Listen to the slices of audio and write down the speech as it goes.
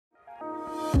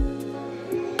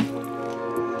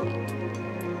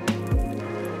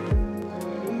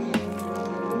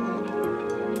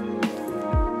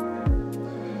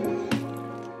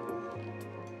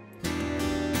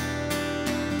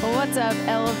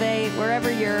Elevate,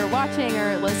 wherever you're watching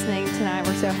or listening tonight,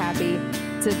 we're so happy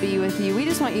to be with you. We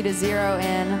just want you to zero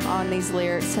in on these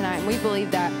lyrics tonight. And we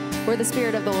believe that where the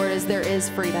Spirit of the Lord is, there is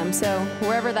freedom. So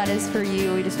wherever that is for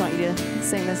you, we just want you to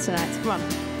sing this tonight. So come on.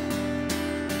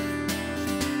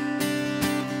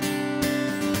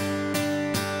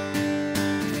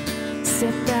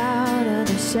 Step out of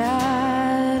the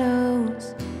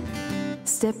shadows,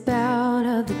 step out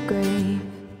of the grave,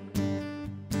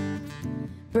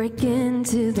 break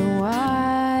into the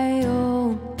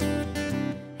wild,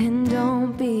 and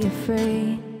don't be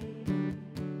afraid.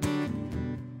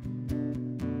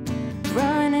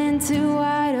 Run into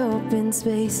wide open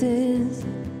spaces,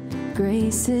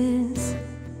 graces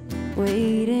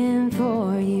waiting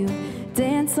for you.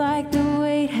 Dance like the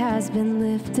weight has been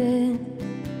lifted,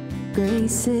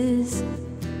 graces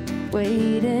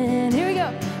waiting. Here we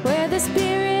go. Where the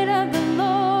Spirit of the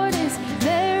Lord is,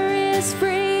 there is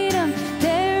freedom,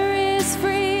 there is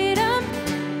freedom.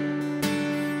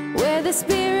 Where the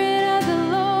Spirit of the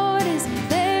Lord is,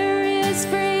 there is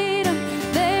freedom,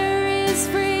 there is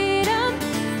freedom.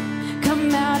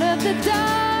 Come out of the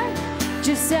dark,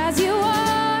 just as you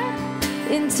are,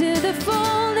 into the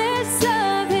fullness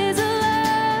of His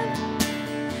love.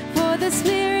 For the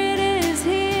Spirit is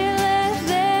here.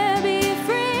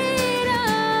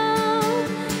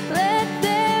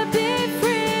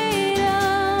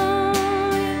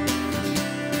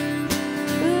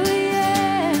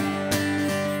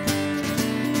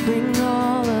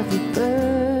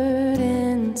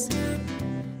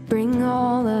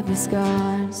 Your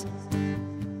scars,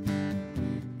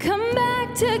 come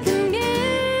back to communion,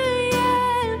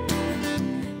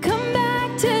 come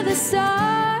back to the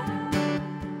start.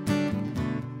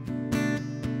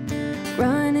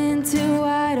 Run into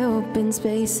wide open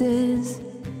spaces,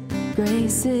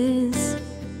 graces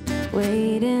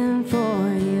waiting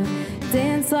for you.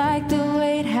 Dance like the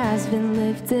weight has been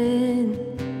lifted,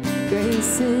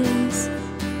 graces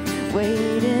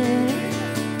waiting.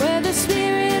 Where the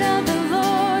Spirit of the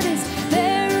Lord is,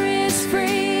 there is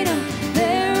freedom,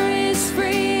 there is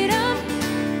freedom.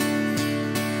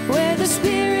 Where the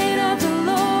Spirit of the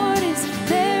Lord is,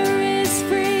 there is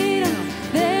freedom,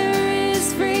 there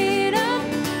is freedom.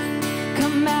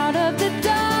 Come out of the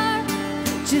dark,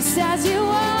 just as you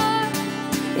are,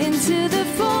 into the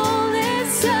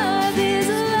fullness of His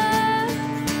love.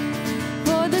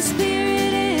 For the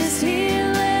Spirit is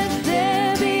here, let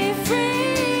there be freedom.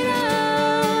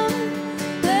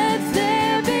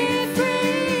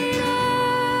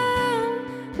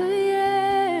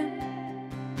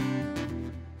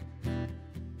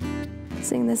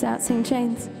 Sing this out, sing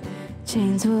chains.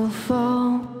 Chains will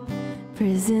fall,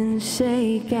 prisons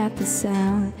shake at the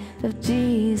sound of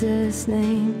Jesus'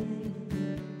 name.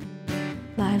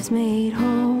 Lives made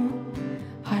whole,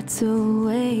 hearts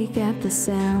awake at the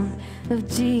sound of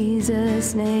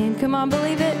Jesus' name. Come on,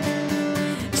 believe it.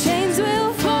 Chains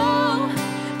will fall,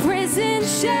 prisons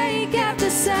shake at the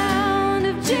sound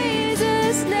of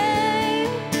Jesus' name.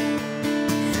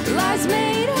 Lives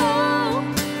made whole,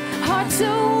 hearts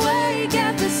awake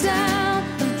at the sound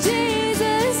of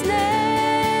Jesus' name.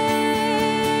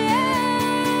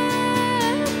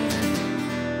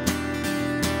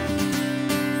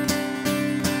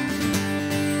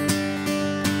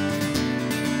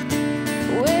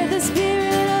 Where the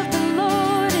Spirit of the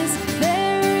Lord is,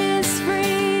 there is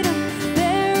freedom,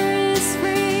 there is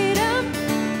freedom.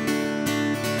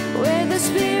 Where the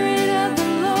Spirit of the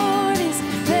Lord is,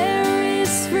 there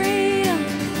is freedom,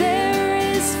 there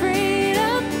is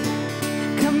freedom.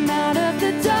 Come out of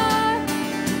the dark,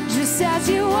 just as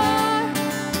you are,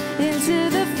 into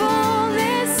the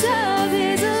fullness of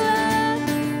His love.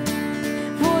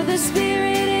 For the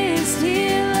Spirit is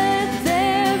here, let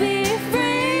there be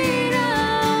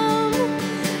freedom,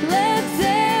 let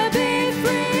there be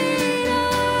freedom,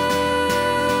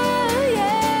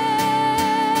 yeah,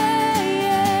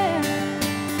 yeah.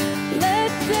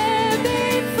 Let there be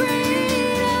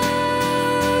freedom,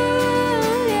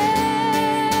 yeah,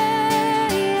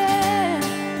 yeah.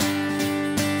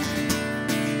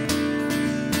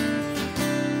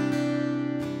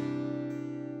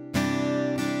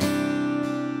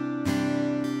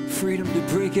 Freedom to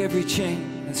break every chain,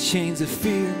 that's chains of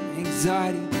fear,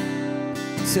 anxiety,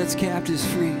 sets captives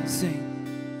free. Sing.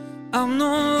 I'm no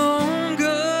longer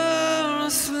a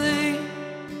slave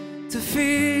to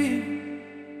fear.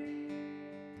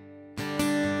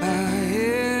 I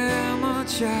am a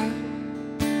child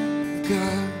of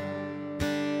God,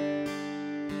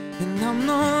 and I'm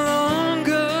no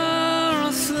longer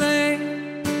a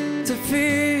slave to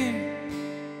fear.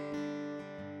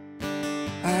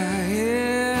 I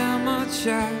am a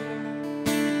child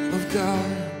of God.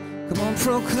 Come on,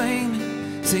 proclaim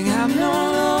it. Sing, I'm no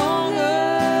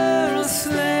longer a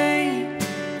slave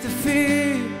to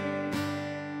fear.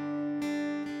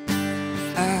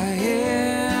 I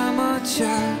am a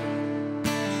child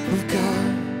of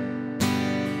God.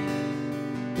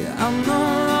 Yeah, I'm no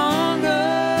longer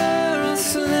a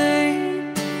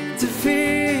slave to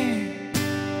fear.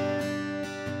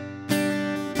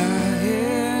 I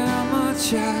am a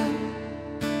child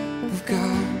of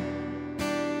God.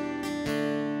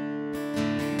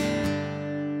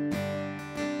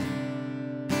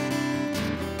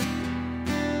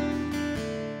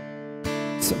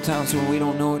 Sometimes when we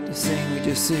don't know what to sing, we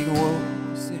just sing, whoa,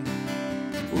 sing.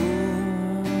 Whoa,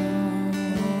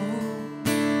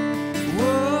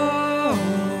 whoa,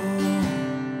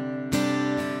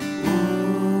 whoa,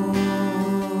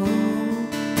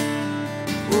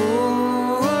 whoa,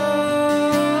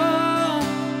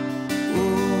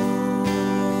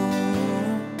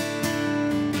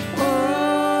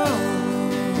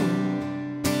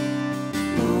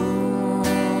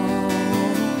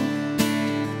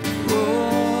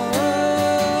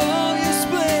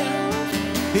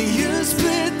 You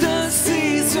split the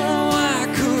sea so I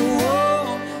could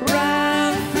walk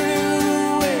right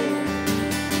through it.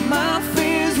 My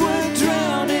fears were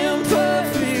drowned in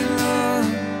perfect love.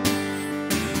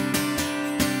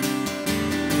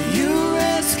 You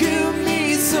rescued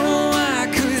me so I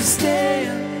could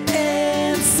stand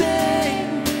and say,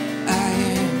 I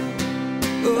am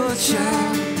a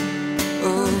child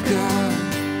of God.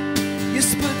 You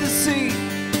split the sea.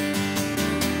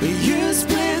 You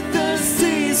split the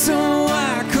sea so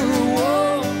I could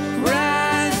walk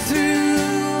right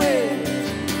through it.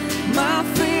 My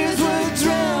fears were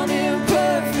drowned in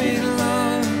perfect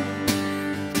love.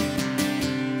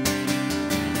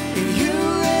 And you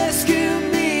rescued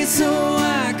me so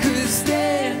I could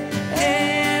stand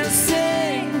and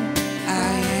say, I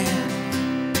am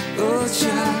a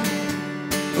child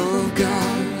of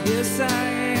God. Yes, I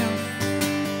am.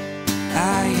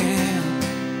 I am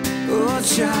a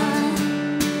child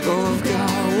of God.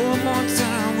 One more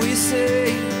time we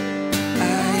say,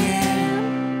 I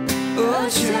am a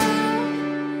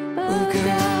child of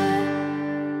God.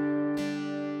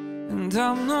 And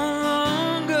I'm no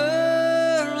longer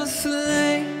a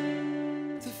slave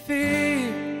to fear.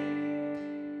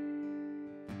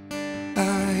 I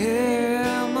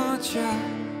am a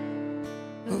child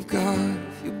of God.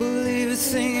 If you believe it,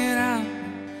 sing it out.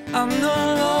 I'm no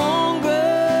longer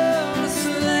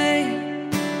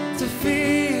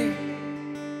fear.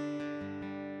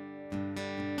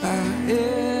 I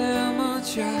am a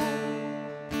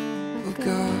child of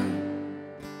God.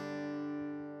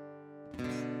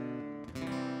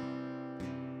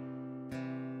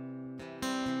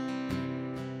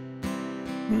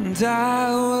 And I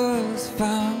was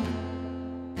found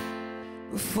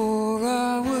before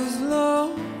I was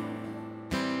lost.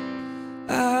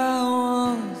 I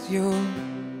was yours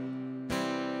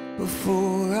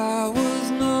before I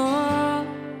was known.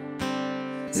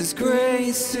 There's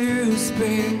grace to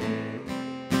spare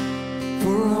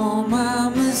for all my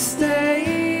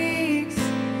mistakes,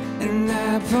 and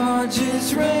that part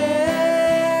just raised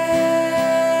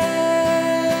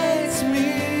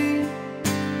me.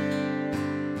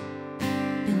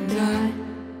 And I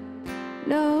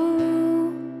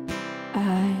know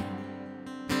I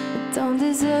don't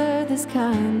deserve this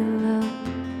kind of love.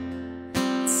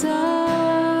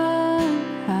 Somehow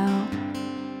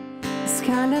this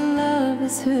kind of love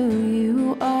is who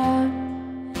you are.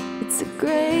 It's a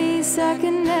grace I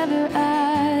can never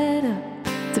add up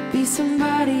to be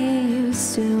somebody you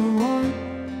still want.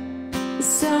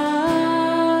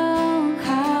 Somehow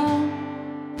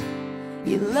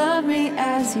you love me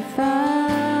as you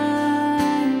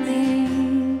find me.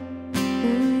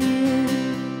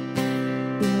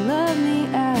 You love me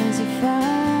as you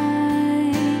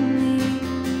find me.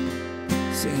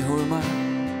 Say, who am I?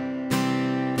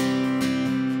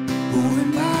 Who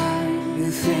am I to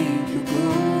think your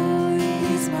glory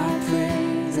is my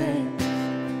praises?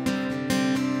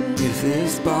 If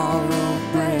this borrowed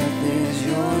breath is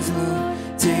yours, Lord,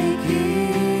 take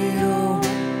it all.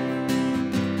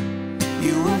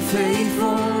 You are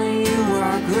faithful and you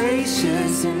are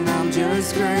gracious, and I'm just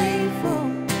grateful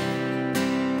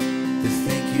to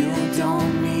think you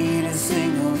don't need a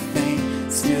single thing,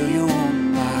 still you want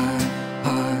my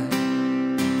heart.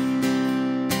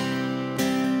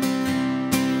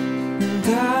 And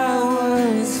I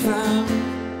was found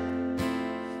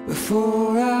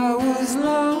before I was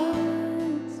lost.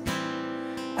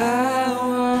 I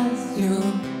was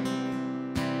yours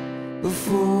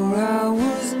before I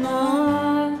was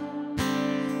known.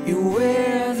 You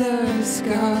wear the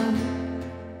scar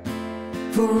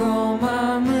for all all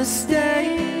my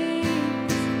mistakes,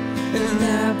 and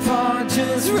that part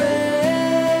just wrecks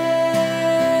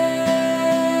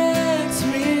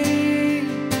me.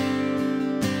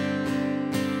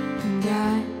 And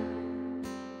I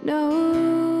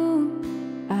know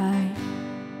I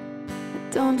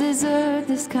don't deserve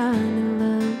this kind of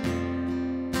love.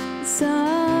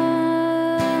 Somehow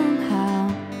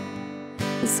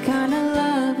this kind of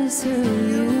love is who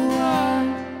you are.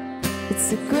 It's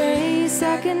a grace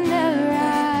I can never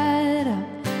add up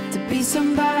to be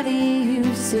somebody you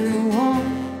still want.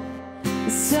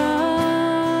 And somehow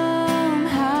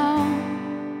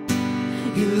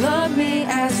you love me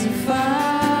as you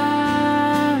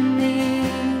find me.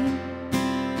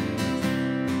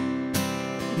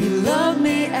 You love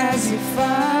me as you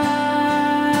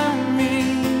find me.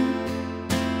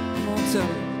 Come on, tell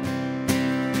me.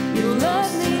 You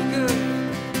love me good.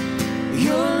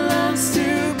 Your love's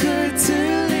too good to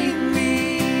leave me.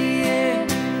 Yeah.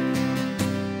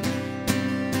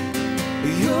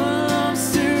 Your love's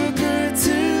too good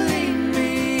to leave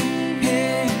me.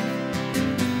 Yeah.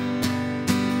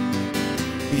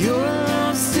 Your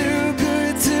love's too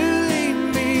good to leave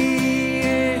me.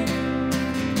 Yeah.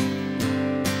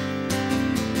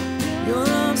 Your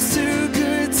love's too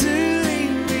good to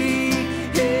leave me.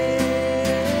 Yeah.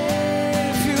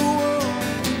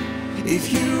 If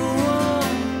you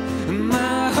want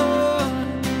my heart,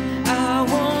 I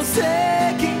won't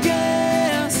second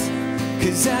guess,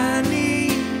 'cause I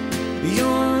need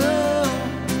your love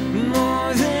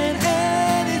more than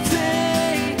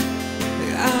anything.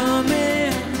 I'm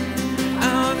in,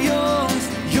 I'm yours.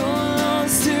 Your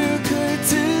love's too good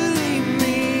to leave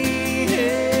me.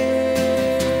 Yeah.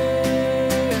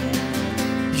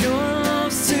 Your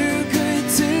love's too good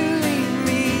to leave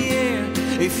me. Yeah.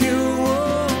 If you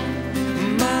want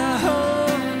my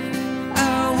heart, I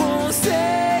won't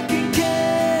second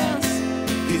guess,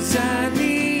 'cause I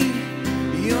need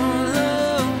your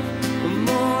love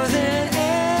more than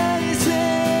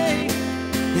anything.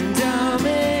 And I'm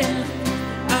in,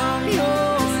 I'm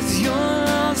yours. Your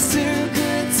love's too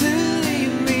good to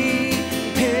leave me.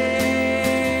 Yeah.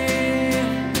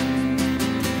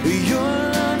 Your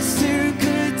love's too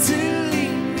good to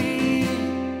leave me.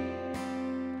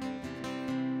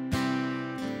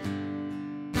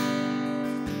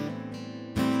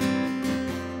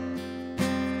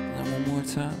 Now one more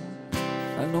time.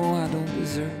 I know I don't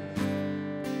deserve.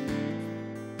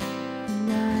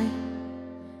 and I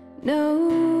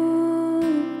know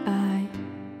I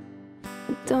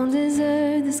don't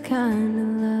deserve this kind of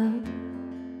love.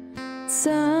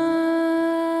 Somehow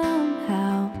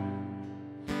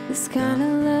this kind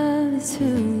of love is who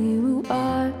you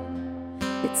are.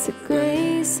 It's a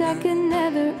grace I can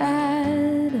never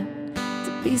add up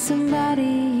to be somebody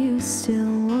you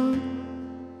still want.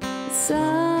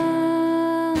 Somehow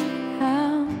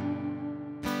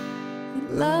you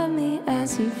love me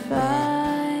as you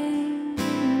find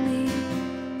me.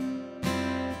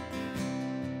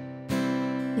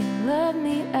 You love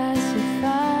me as you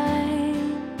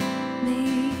find me.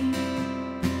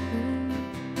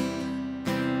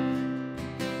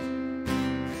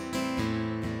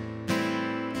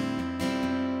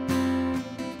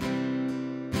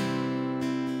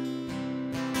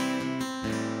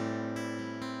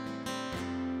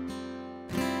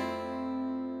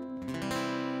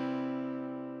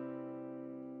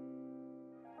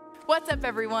 What's up,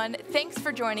 everyone? Thanks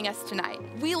for joining us tonight.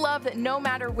 We love that no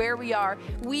matter where we are,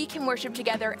 we can worship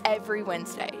together every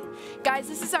Wednesday. Guys,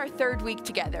 this is our third week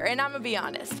together, and I'm gonna be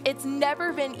honest, it's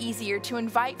never been easier to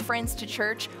invite friends to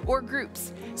church or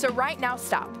groups. So right now,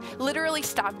 stop. Literally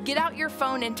stop. Get out your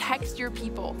phone and text your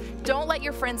people. Don't let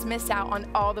your friends miss out on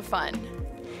all the fun.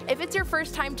 If it's your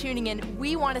first time tuning in,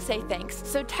 we want to say thanks.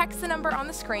 So text the number on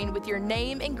the screen with your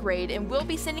name and grade, and we'll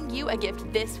be sending you a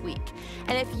gift this week.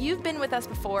 And if you've been with us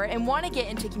before and want to get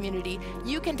into community,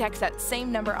 you can text that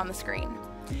same number on the screen.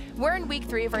 We're in week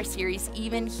 3 of our series,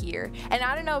 Even Here. And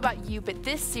I don't know about you, but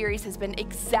this series has been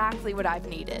exactly what I've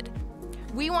needed.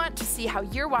 We want to see how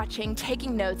you're watching,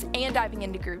 taking notes, and diving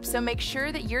into groups, so make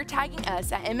sure that you're tagging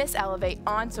us at MS Elevate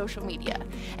on social media.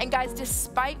 And guys,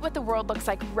 despite what the world looks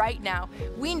like right now,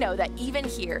 we know that even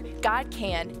here, God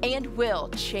can and will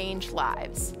change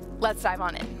lives. Let's dive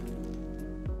on in.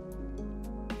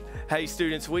 Hey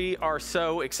students, we are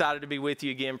so excited to be with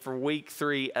you again for week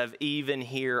 3 of Even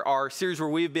Here, our series where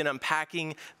we've been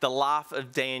unpacking the life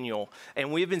of Daniel.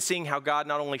 And we've been seeing how God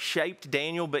not only shaped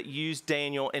Daniel, but used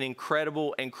Daniel in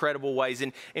incredible ways.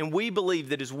 And we believe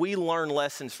that as we learn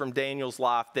lessons from Daniel's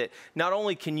life, that not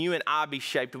only can you and I be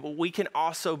shaped, but we can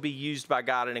also be used by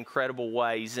God in incredible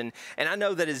ways. And I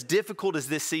know that as difficult as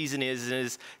this season is, and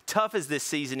as tough as this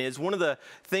season is, one of the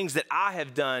things that I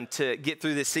have done to get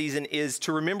through this season is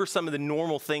to remember some of the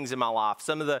normal things in my life,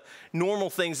 some of the normal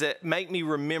things that make me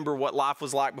remember what life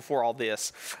was like before all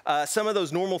this. Some of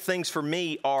those normal things for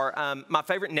me are my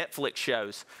favorite Netflix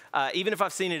shows. Even if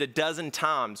I've seen it a dozen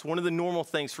times, one of the normal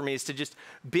things for me is to just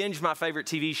binge my favorite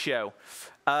TV show.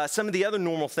 Some of the other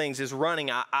normal things is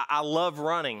running. I love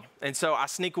running, and so I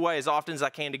sneak away as often as I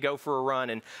can to go for a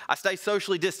run, and I stay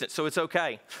socially distant, so it's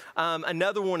okay.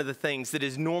 Another one of the things that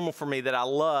is normal for me that I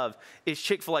love is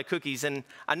Chick-fil-A cookies, and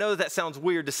I know that sounds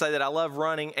weird to say that I love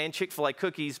running and Chick-fil-A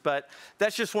cookies, but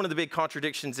that's just one of the big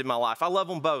contradictions in my life. I love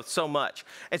them both so much,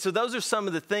 and so those are some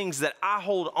of the things that I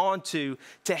hold on to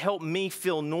help me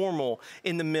feel normal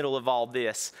in the middle of all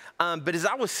this. But as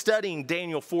I was studying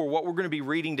Daniel 4, what we're going to be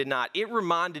reading tonight, it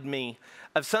reminded me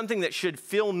of something that should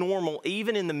feel normal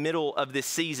even in the middle of this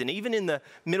season, even in the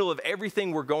middle of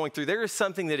everything we're going through. There is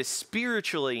something that is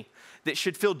spiritually that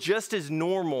should feel just as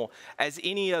normal as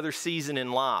any other season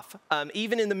in life.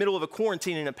 Even in the middle of a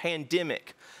quarantine and a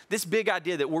pandemic, this big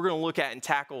idea that we're going to look at and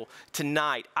tackle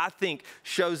tonight, I think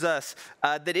shows us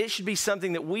that it should be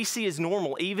something that we see as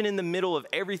normal, even in the middle of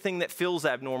everything that feels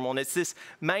abnormal. And it's this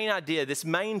main idea, this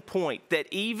main point, that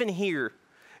even here,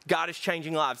 God is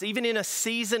changing lives. Even in a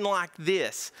season like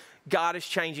this, God is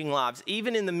changing lives.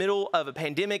 Even in the middle of a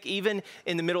pandemic, even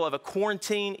in the middle of a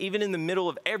quarantine, even in the middle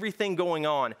of everything going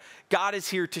on, God is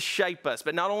here to shape us.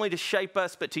 But not only to shape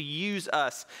us, but to use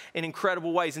us in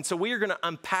incredible ways. And so we are going to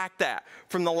unpack that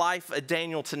from the life of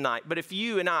Daniel tonight. But if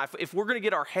you and I, if we're going to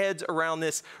get our heads around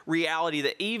this reality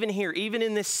that even here, even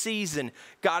in this season,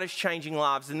 God is changing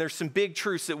lives, then there's some big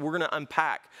truths that we're going to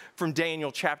unpack from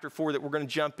Daniel chapter 4 that we're going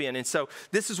to jump in. And so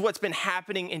this is what's been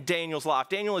happening in Daniel's life.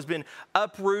 Daniel has been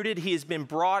uprooted. He has been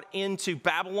brought into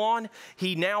Babylon.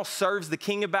 He now serves the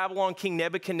king of Babylon, King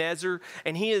Nebuchadnezzar.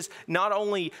 And he has not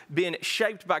only been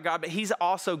shaped by God,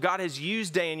 but God has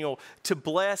used Daniel to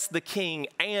bless the king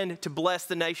and to bless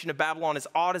the nation of Babylon, as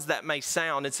odd as that may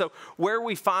sound. And so where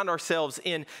we find ourselves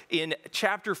in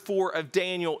chapter 4 of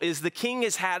Daniel is the king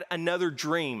has had another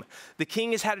dream. The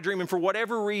king has had a dream, and for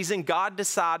whatever reason, God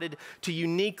decided to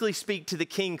uniquely speak to the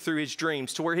king through his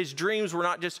dreams, to where his dreams were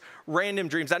not just random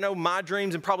dreams. I know my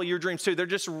dreams and probably your dreams too, they're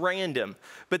just random.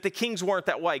 But the kings weren't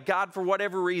that way. God, for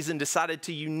whatever reason, decided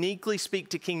to uniquely speak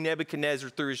to King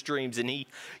Nebuchadnezzar through his dreams, and he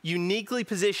uniquely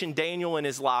positioned Daniel in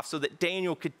his life so that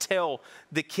Daniel could tell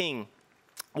the king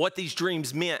what these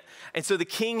dreams meant. And so the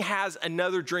king has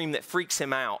another dream that freaks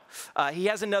him out. He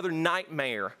has another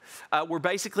nightmare where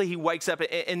basically he wakes up,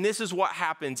 and this is what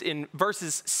happens in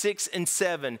verses 6 and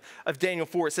 7 of Daniel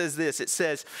 4. It says this, it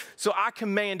says, "So I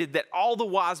commanded that all the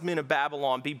wise men of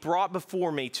Babylon be brought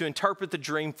before me to interpret the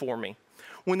dream for me.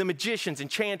 When the magicians,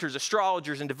 enchanters,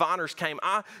 astrologers, and diviners came,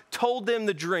 I told them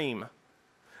the dream,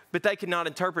 but they could not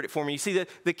interpret it for me." You see,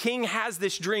 the king has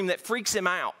this dream that freaks him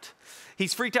out.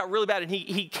 He's freaked out really bad, and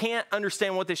he can't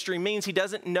understand what this dream means. He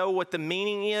doesn't know what the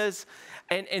meaning is.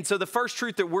 And so the first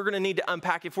truth that we're going to need to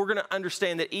unpack, if we're going to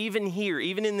understand that even here,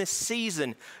 even in this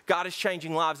season, God is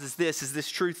changing lives, is this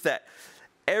truth that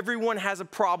everyone has a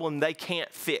problem they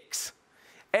can't fix.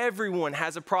 Everyone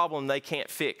has a problem they can't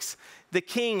fix. The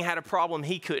king had a problem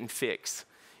he couldn't fix.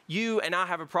 You and I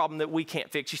have a problem that we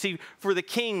can't fix. You see, for the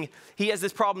king, he has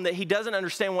this problem that he doesn't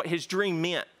understand what his dream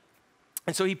meant.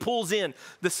 And so he pulls in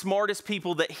the smartest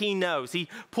people that he knows. He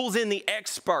pulls in the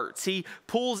experts. He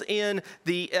pulls in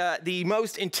the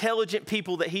most intelligent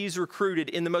people that he's recruited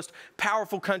in the most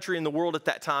powerful country in the world at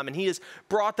that time. And he has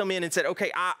brought them in and said,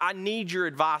 okay, I need your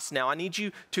advice now. I need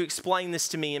you to explain this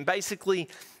to me. And basically,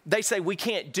 they say, we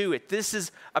can't do it. This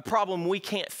is a problem we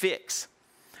can't fix.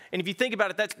 And if you think about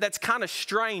it, that's kind of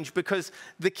strange, because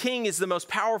the king is the most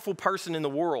powerful person in the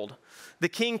world. The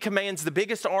king commands the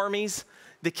biggest armies.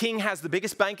 The king has the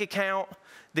biggest bank account.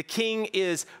 The king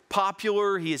is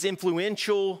popular. He is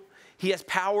influential. He has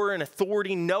power and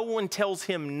authority. No one tells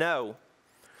him no.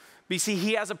 But you see,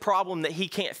 he has a problem that he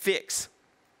can't fix.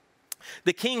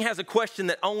 The king has a question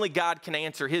that only God can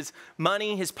answer. His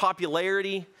money, his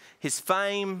popularity, his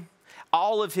fame,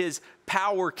 all of his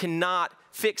power cannot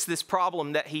fix this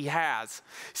problem that he has.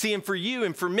 See, and for you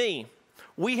and for me,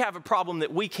 we have a problem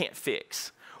that we can't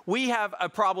fix. We have a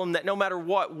problem that no matter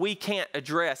what, we can't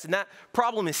address. And that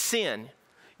problem is sin.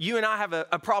 you and I have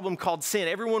a problem called sin.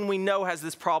 Everyone we know has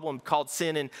this problem called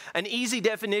sin. And an easy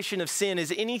definition of sin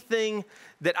is anything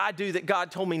that I do that God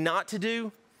told me not to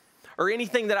do, or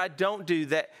anything that I don't do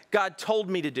that God told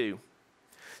me to do.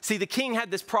 See, the king had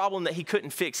this problem that he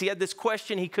couldn't fix. He had this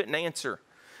question he couldn't answer.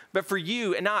 But for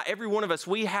you and I, every one of us,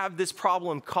 we have this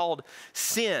problem called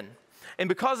sin. And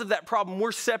because of that problem,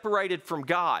 we're separated from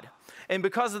God. And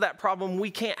because of that problem,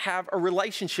 we can't have a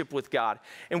relationship with God.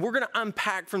 And we're going to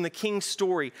unpack from the king's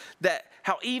story that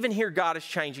how even here God is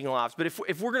changing lives. But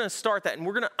if we're going to start that and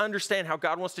we're going to understand how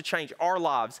God wants to change our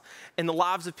lives and the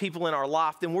lives of people in our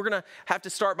life, then we're going to have to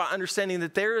start by understanding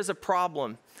that there is a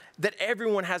problem, that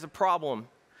everyone has a problem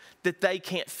that they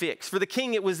can't fix. For the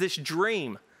king, it was this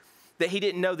dream that he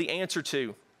didn't know the answer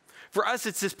to. For us,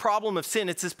 it's this problem of sin.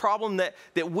 It's this problem that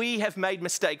we have made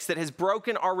mistakes, that has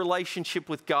broken our relationship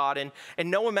with God.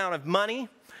 And no amount of money,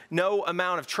 no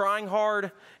amount of trying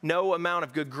hard, no amount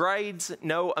of good grades,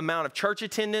 no amount of church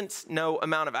attendance, no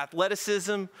amount of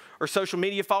athleticism or social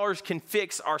media followers can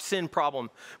fix our sin problem.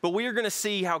 But we are going to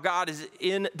see how God is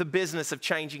in the business of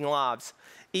changing lives,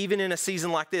 even in a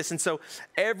season like this. And so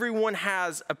everyone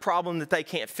has a problem that they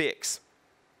can't fix.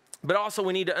 But also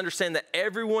we need to understand that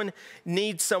everyone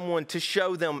needs someone to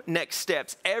show them next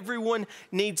steps. Everyone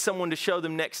needs someone to show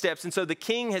them next steps. And so the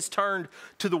king has turned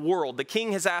to the world. The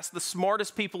king has asked the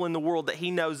smartest people in the world that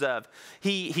he knows of.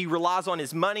 He relies on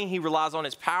his money. He relies on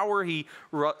his power. He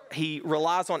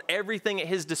relies on everything at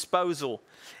his disposal.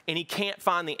 And he can't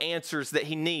find the answers that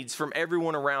he needs from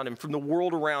everyone around him, from the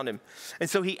world around him. And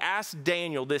so he asked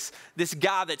Daniel, this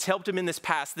guy that's helped him in this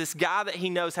past, this guy that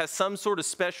he knows has some sort of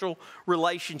special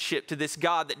relationship to this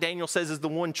God that Daniel says is the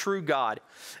one true God.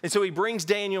 And so he brings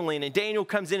Daniel in, and Daniel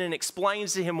comes in and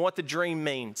explains to him what the dream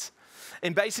means.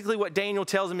 And basically what Daniel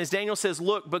tells him is, Daniel says,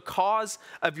 look, because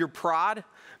of your pride,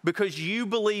 because you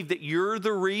believe that you're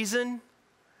the reason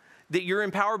that you're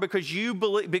in power, because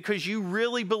you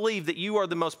really believe that you are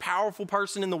the most powerful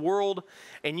person in the world,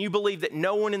 and you believe that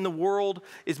no one in the world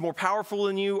is more powerful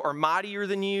than you or mightier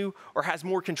than you or has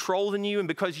more control than you, and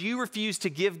because you refuse to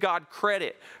give God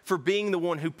credit for being the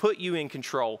one who put you in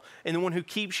control and the one who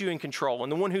keeps you in control and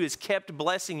the one who has kept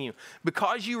blessing you,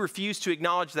 because you refuse to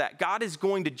acknowledge that, God is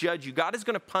going to judge you. God is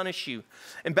going to punish you.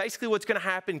 And basically what's going to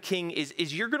happen, King,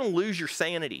 is you're going to lose your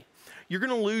sanity. You're going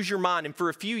to lose your mind, and for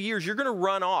a few years, you're going to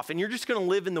run off, and you're just going to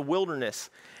live in the wilderness,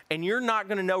 and you're not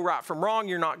going to know right from wrong.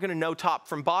 You're not going to know top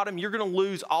from bottom. You're going to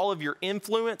lose all of your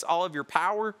influence, all of your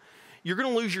power. You're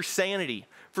going to lose your sanity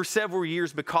for several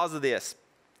years because of this.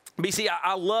 But you see,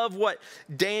 I love what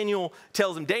Daniel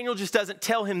tells him. Daniel just doesn't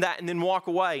tell him that and then walk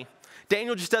away.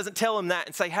 Daniel just doesn't tell him that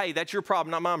and say, hey, that's your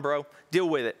problem, not mine, bro. Deal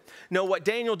with it. No, what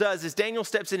Daniel does is Daniel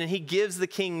steps in and he gives the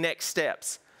king next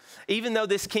steps. Even though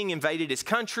this king invaded his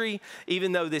country,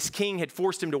 even though this king had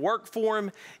forced him to work for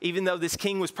him, even though this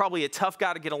king was probably a tough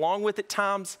guy to get along with at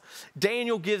times,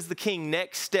 Daniel gives the king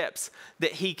next steps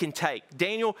that he can take.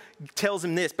 Daniel tells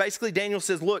him this. Basically, Daniel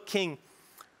says, look, king,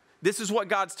 this is what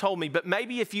God's told me, but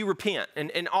maybe if you repent,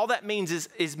 and all that means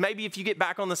is maybe if you get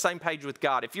back on the same page with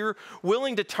God, if you're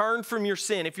willing to turn from your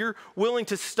sin, if you're willing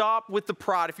to stop with the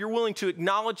pride, if you're willing to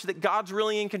acknowledge that God's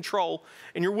really in control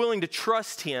and you're willing to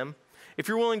trust him, if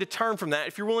you're willing to turn from that,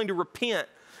 if you're willing to repent,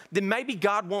 then maybe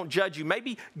God won't judge you.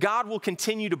 Maybe God will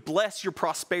continue to bless your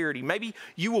prosperity. Maybe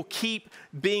you will keep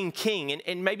being king,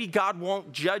 and maybe God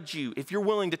won't judge you if you're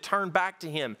willing to turn back to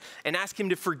him and ask him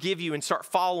to forgive you and start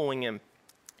following him.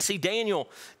 See, Daniel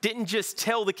didn't just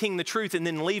tell the king the truth and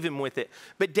then leave him with it,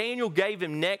 but Daniel gave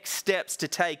him next steps to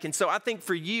take. And so I think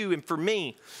for you and for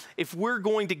me, if we're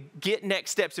going to get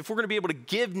next steps, if we're going to be able to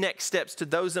give next steps to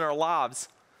those in our lives,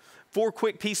 4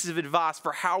 quick pieces of advice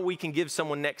for how we can give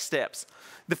someone next steps.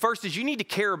 The first is you need to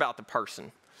care about the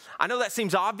person. I know that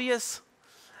seems obvious.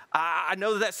 I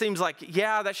know that seems like,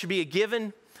 yeah, that should be a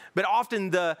given. But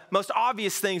often the most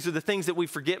obvious things are the things that we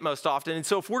forget most often. And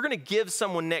so if we're going to give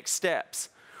someone next steps,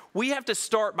 we have to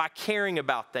start by caring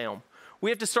about them. We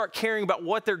have to start caring about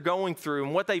what they're going through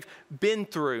and what they've been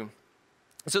through.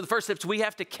 So the first step is we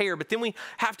have to care, but then we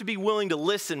have to be willing to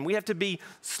listen. We have to be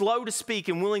slow to speak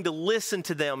and willing to listen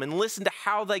to them and listen to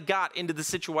how they got into the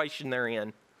situation they're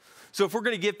in. So if we're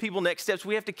going to give people next steps,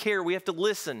 we have to care, we have to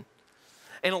listen.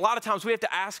 And a lot of times we have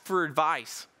to ask for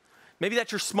advice. Maybe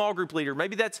that's your small group leader.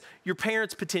 Maybe that's your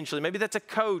parents potentially. Maybe that's a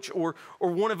coach or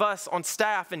one of us on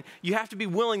staff. And you have to be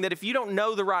willing that if you don't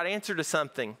know the right answer to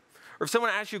something, or if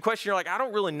someone asks you a question, you're like, I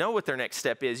don't really know what their next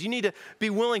step is. You need to be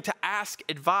willing to ask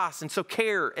advice. And so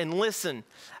care and listen,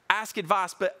 ask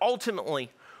advice, but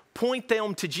ultimately point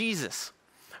them to Jesus.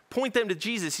 Point them to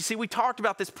Jesus. You see, we talked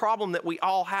about this problem that we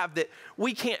all have that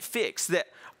we can't fix, that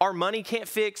our money can't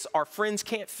fix, our friends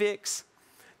can't fix,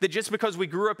 that just because we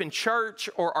grew up in church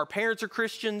or our parents are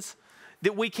Christians,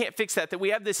 that we can't fix that we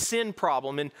have this sin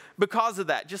problem. And because of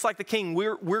that, just like the king,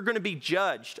 we're going to be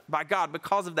judged by God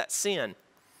because of that sin.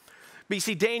 But you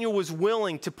see, Daniel was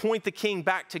willing to point the king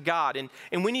back to God.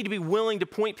 And we need to be willing to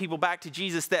point people back to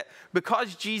Jesus, that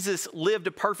because Jesus lived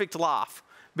a perfect life,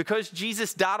 because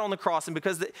Jesus died on the cross, and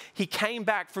because he came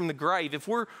back from the grave, if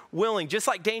we're willing, just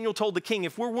like Daniel told the king,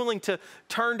 if we're willing to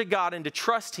turn to God and to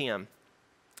trust him,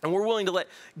 and we're willing to let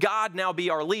God now be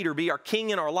our leader, be our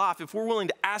king in our life, if we're willing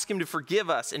to ask him to forgive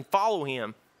us and follow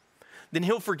him, then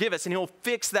he'll forgive us and he'll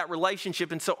fix that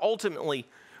relationship. And so ultimately,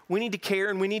 we need to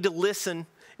care and we need to listen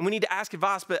and we need to ask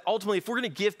advice. But ultimately, if we're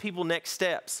going to give people next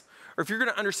steps, or if you're going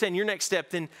to understand your next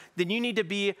step, then you need to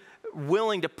be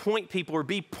willing to point people or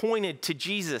be pointed to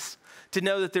Jesus, to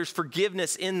know that there's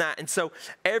forgiveness in that. And so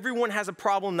everyone has a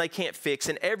problem they can't fix,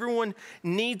 and everyone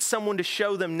needs someone to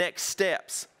show them next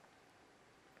steps.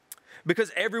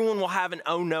 Because everyone will have an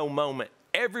oh no moment.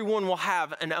 Everyone will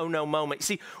have an oh no moment.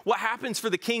 See, what happens for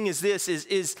the king is this,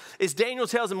 is Daniel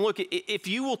tells him, look, if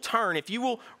you will turn, if you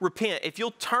will repent, if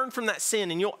you'll turn from that sin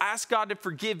and you'll ask God to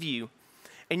forgive you,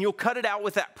 and you'll cut it out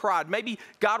with that pride, maybe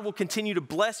God will continue to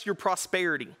bless your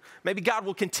prosperity. Maybe God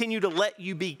will continue to let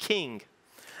you be king.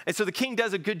 And so the king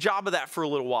does a good job of that for a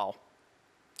little while.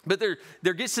 But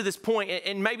there gets to this point,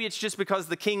 and maybe it's just because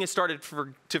the king has started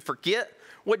to forget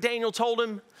what Daniel told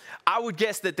him. I would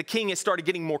guess that the king has started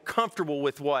getting more comfortable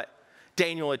with what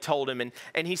Daniel had told him.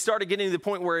 And he started getting to the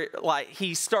point where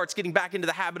he starts getting back into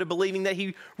the habit of believing that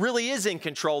he really is in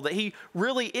control, that he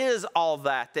really is all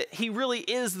that he really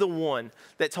is the one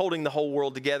that's holding the whole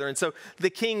world together. And so the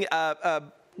king,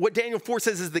 what Daniel 4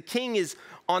 says is the king is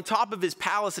on top of his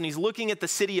palace and he's looking at the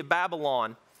city of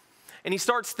Babylon. And he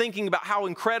starts thinking about how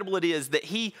incredible it is that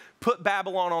he put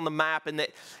Babylon on the map, and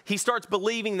that he starts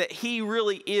believing that he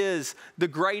really is the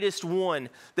greatest one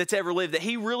that's ever lived, that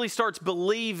he really starts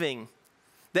believing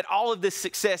that all of this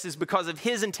success is because of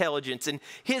his intelligence and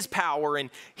his power and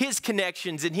his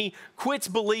connections, and he quits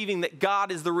believing that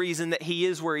God is the reason that he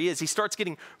is where he is. He starts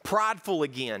getting prideful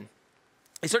again.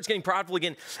 And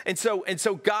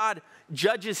so God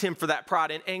judges him for that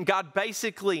pride, and God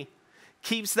basically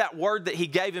keeps that word that he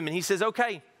gave him, and he says,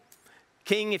 okay,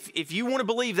 king, if you want to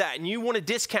believe that and you want to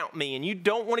discount me and you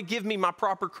don't want to give me my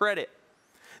proper credit,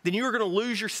 then you are going to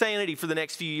lose your sanity for the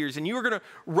next few years, and you are going to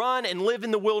run and live in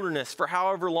the wilderness for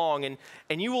however long,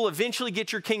 and you will eventually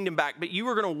get your kingdom back, but you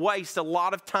are going to waste a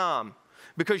lot of time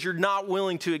because you're not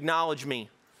willing to acknowledge me.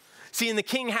 See, and the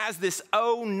king has this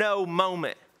oh no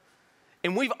moment.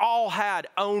 And we've all had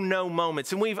oh no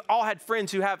moments, and we've all had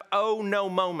friends who have oh no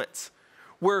moments,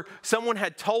 where someone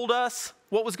had told us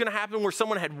what was going to happen, where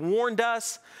someone had warned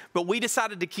us, but we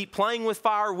decided to keep playing with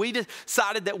fire. We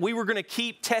decided that we were going to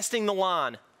keep testing the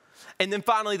line. And then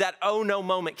finally that oh no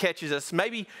moment catches us.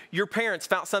 Maybe your parents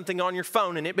found something on your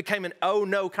phone and it became an oh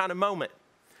no kind of moment.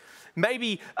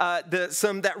 Maybe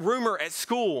that rumor at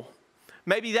school,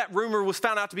 maybe that rumor was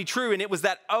found out to be true and it was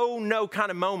that oh no kind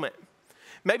of moment.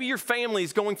 Maybe your family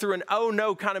is going through an oh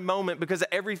no kind of moment because of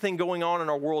everything going on in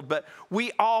our world, but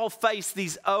we all face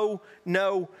these oh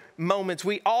no moments.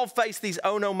 We all face these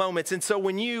oh no moments. And so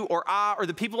when you or I or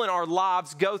the people in our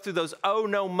lives go through those oh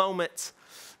no moments,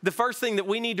 the first thing that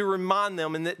we need to remind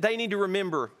them and that they need to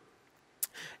remember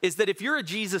is that if you're a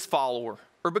Jesus follower,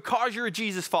 or because you're a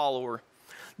Jesus follower,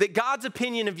 that God's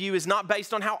opinion of you is not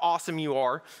based on how awesome you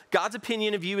are. God's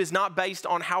opinion of you is not based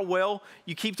on how well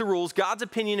you keep the rules. God's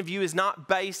opinion of you is not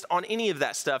based on any of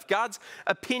that stuff. God's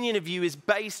opinion of you is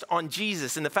based on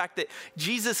Jesus and the fact that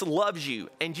Jesus loves you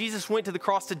and Jesus went to the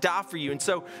cross to die for you. And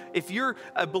so if you're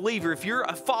a believer, if you're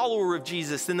a follower of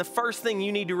Jesus, then the first thing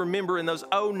you need to remember in those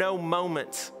oh no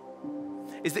moments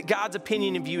is that God's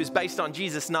opinion of you is based on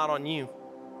Jesus, not on you.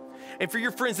 And for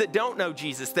your friends that don't know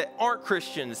Jesus, that aren't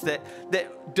Christians,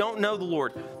 that don't know the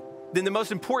Lord, then the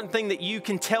most important thing that you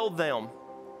can tell them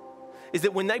is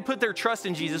that when they put their trust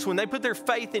in Jesus, when they put their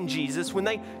faith in Jesus, when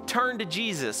they turn to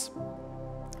Jesus,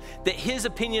 that his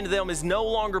opinion of them is no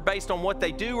longer based on what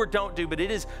they do or don't do, but it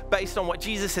is based on what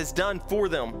Jesus has done for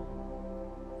them.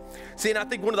 See, and I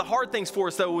think one of the hard things for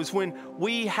us, though, is when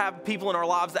we have people in our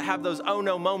lives that have those oh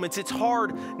no moments, it's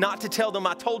hard not to tell them,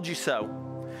 I told you so.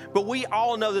 But we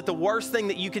all know that the worst thing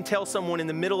that you can tell someone in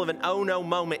the middle of an oh no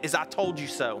moment is I told you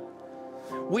so.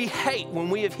 We hate when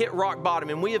we have hit rock bottom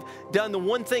and we have done the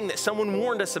one thing that someone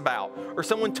warned us about or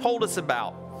someone told us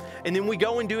about, and then we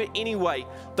go and do it anyway.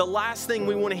 The last thing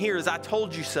we want to hear is I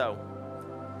told you so.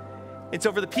 And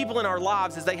so for the people in our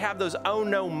lives, as they have those oh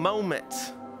no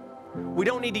moments, We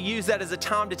don't need to use that as a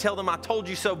time to tell them, I told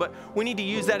you so, but we need to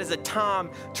use that as a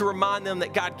time to remind them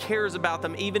that God cares about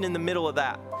them even in the middle of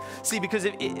that. See, because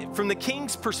from the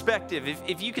king's perspective,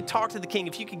 if you could talk to the king,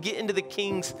 if you could get into the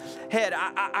king's head,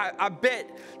 I bet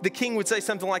the king would say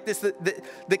something like this, that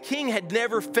the king had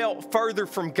never felt further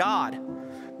from God,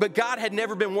 but God had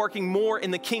never been working more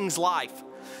in the king's life.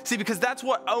 See, because that's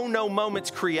what oh no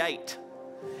moments create.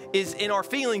 Is in our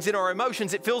feelings, in our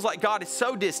emotions, it feels like God is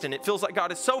so distant. It feels like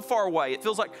God is so far away. It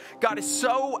feels like God is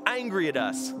so angry at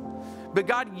us. But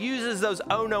God uses those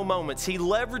oh no moments. He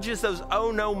leverages those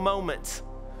oh no moments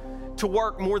to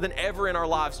work more than ever in our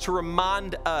lives, to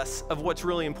remind us of what's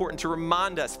really important, to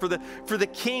remind us. For the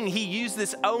king, he used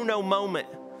this oh no moment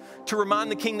to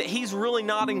remind the king that he's really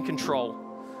not in control.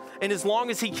 And as long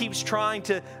as he keeps trying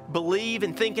to believe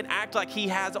and think and act like he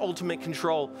has ultimate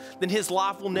control, then his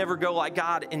life will never go like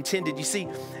God intended. You see,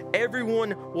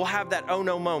 everyone will have that oh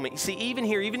no moment. You see, even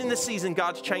here, even in this season,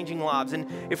 God's changing lives. And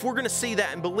if we're going to see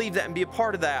that and believe that and be a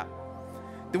part of that,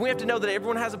 then we have to know that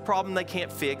everyone has a problem they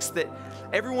can't fix, that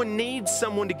everyone needs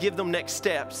someone to give them next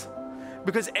steps,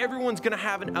 because everyone's going to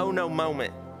have an oh no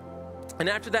moment. And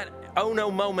after that oh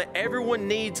no moment, everyone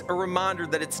needs a reminder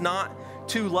that it's not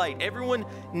too late. Everyone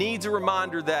needs a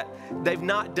reminder that they've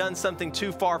not done something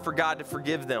too far for God to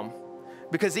forgive them.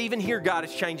 Because even here, God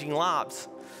is changing lives.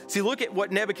 See, look at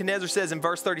what Nebuchadnezzar says in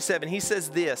verse 37. He says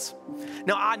this,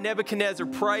 "Now I, Nebuchadnezzar,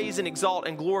 praise and exalt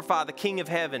and glorify the King of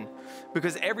heaven,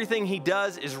 because everything he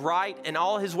does is right and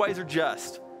all his ways are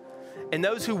just. And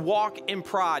those who walk in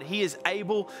pride, he is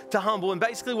able to humble." And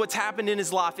basically what's happened in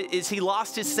his life is he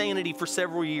lost his sanity for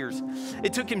several years.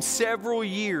 It took him several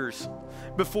years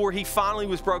before he finally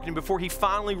was broken, before he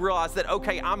finally realized that,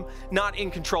 okay, I'm not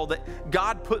in control, that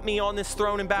God put me on this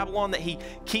throne in Babylon, that he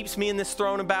keeps me in this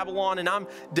throne in Babylon, and I'm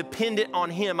dependent on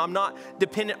him. I'm not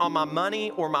dependent on my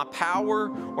money or my power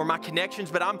or my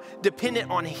connections, but I'm dependent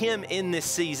on him in this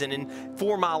season and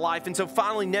for my life. And so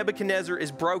finally Nebuchadnezzar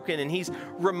is broken, and he's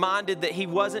reminded that he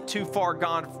wasn't too far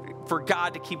gone for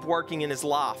God to keep working in his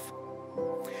life.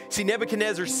 See,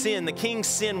 Nebuchadnezzar's sin, the king's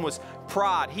sin, was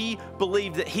pride. He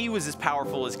believed that he was as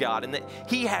powerful as God and that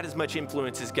he had as much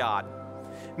influence as God.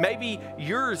 Maybe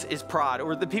yours is pride,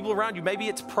 or the people around you, maybe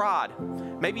it's pride.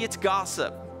 Maybe it's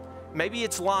gossip. Maybe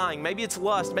it's lying. Maybe it's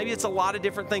lust. Maybe it's a lot of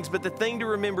different things. But the thing to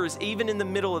remember is, even in the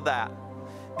middle of that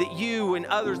you and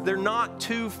others, they're not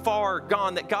too far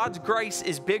gone, that God's grace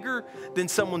is bigger than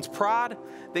someone's pride,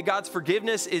 that God's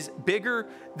forgiveness is bigger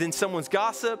than someone's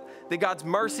gossip, that God's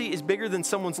mercy is bigger than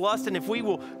someone's lust. And if we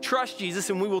will trust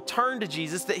Jesus and we will turn to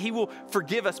Jesus, that he will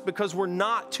forgive us, because we're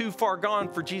not too far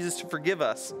gone for Jesus to forgive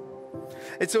us.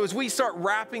 And so as we start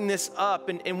wrapping this up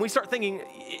and we start thinking,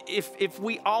 if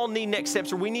we all need next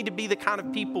steps, or we need to be the kind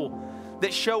of people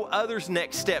that show others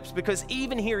next steps, because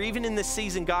even here, even in this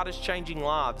season, God is changing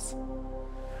lives.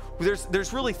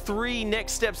 There's really three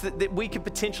next steps that we could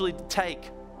potentially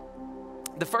take.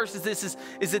 The first is this,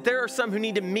 is that there are some who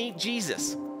need to meet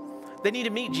Jesus. They need to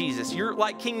meet Jesus. You're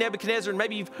like King Nebuchadnezzar, and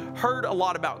maybe you've heard a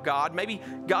lot about God. Maybe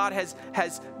God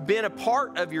has been a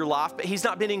part of your life, but he's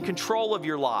not been in control of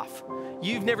your life.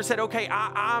 You've never said, okay,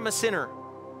 I'm a sinner.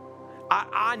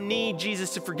 I need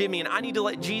Jesus to forgive me, and I need to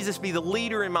let Jesus be the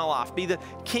leader in my life, be the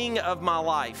king of my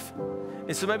life.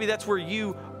 And so maybe that's where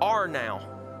you are now.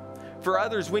 For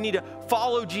others, we need to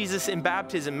follow Jesus in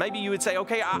baptism. Maybe you would say,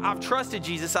 okay, I've trusted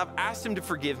Jesus. I've asked him to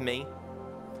forgive me.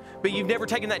 But you've never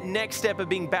taken that next step of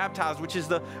being baptized, which is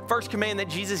the first command that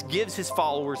Jesus gives his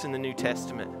followers in the New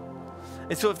Testament.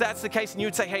 And so if that's the case, and you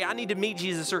would say, hey, I need to meet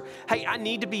Jesus, or hey, I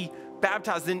need to be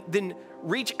baptized, then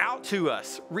reach out to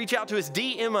us,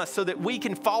 DM us, so that we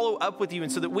can follow up with you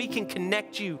and so that we can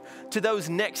connect you to those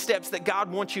next steps that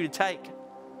God wants you to take.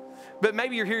 But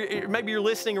maybe you're here, maybe you're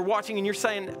listening or watching, and you're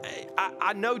saying,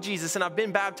 I know Jesus and I've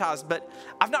been baptized, but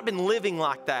I've not been living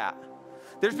like that.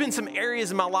 There's been some areas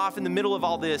in my life in the middle of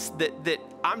all this that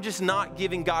I'm just not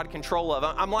giving God control of.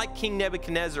 I'm like King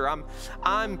Nebuchadnezzar.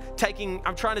 I'm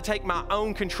trying to take my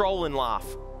own control in life.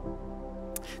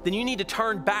 Then you need to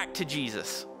turn back to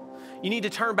Jesus. You need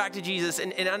to turn back to Jesus.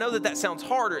 And I know that sounds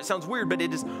hard, or it sounds weird, but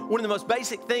it is one of the most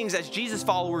basic things as Jesus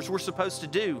followers we're supposed to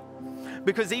do.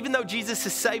 Because even though Jesus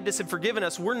has saved us and forgiven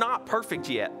us, we're not perfect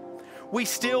yet. We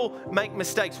still make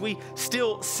mistakes. We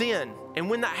still sin. And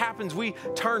when that happens, we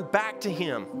turn back to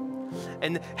him.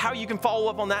 And how you can follow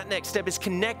up on that next step is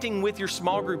connecting with your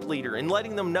small group leader and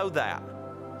letting them know that.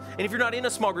 And if you're not in a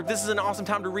small group, this is an awesome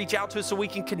time to reach out to us so we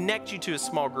can connect you to a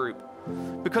small group.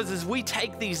 Because as we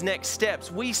take these next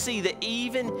steps, we see that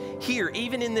even here,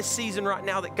 even in this season right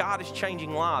now, that God is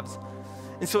changing lives.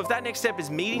 And so if that next step is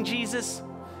meeting Jesus,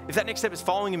 if that next step is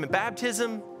following him in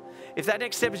baptism, if that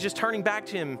next step is just turning back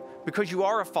to him because you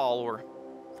are a follower,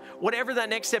 whatever that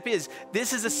next step is,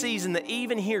 this is a season that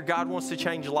even here, God wants to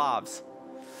change lives.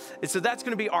 And so that's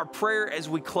going to be our prayer as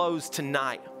we close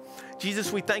tonight.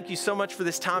 Jesus, we thank you so much for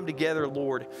this time together,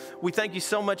 Lord. We thank you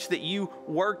so much that you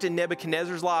worked in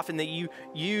Nebuchadnezzar's life and that you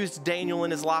used Daniel in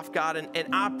his life, God.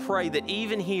 And I pray that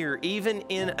even here, even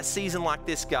in a season like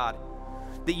this, God,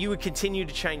 that you would continue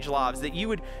to change lives, that you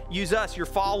would use us, your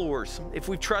followers, if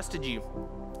we've trusted you,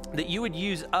 that you would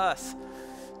use us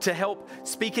to help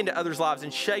speak into others' lives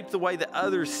and shape the way that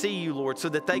others see you, Lord, so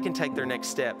that they can take their next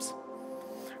steps.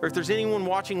 Or if there's anyone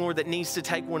watching, Lord, that needs to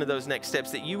take one of those next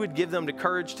steps, that you would give them the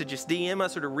courage to just DM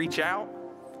us or to reach out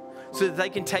so that they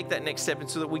can take that next step and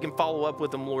so that we can follow up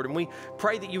with them, Lord. And we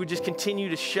pray that you would just continue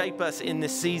to shape us in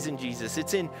this season, Jesus.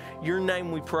 It's in your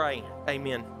name we pray.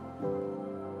 Amen.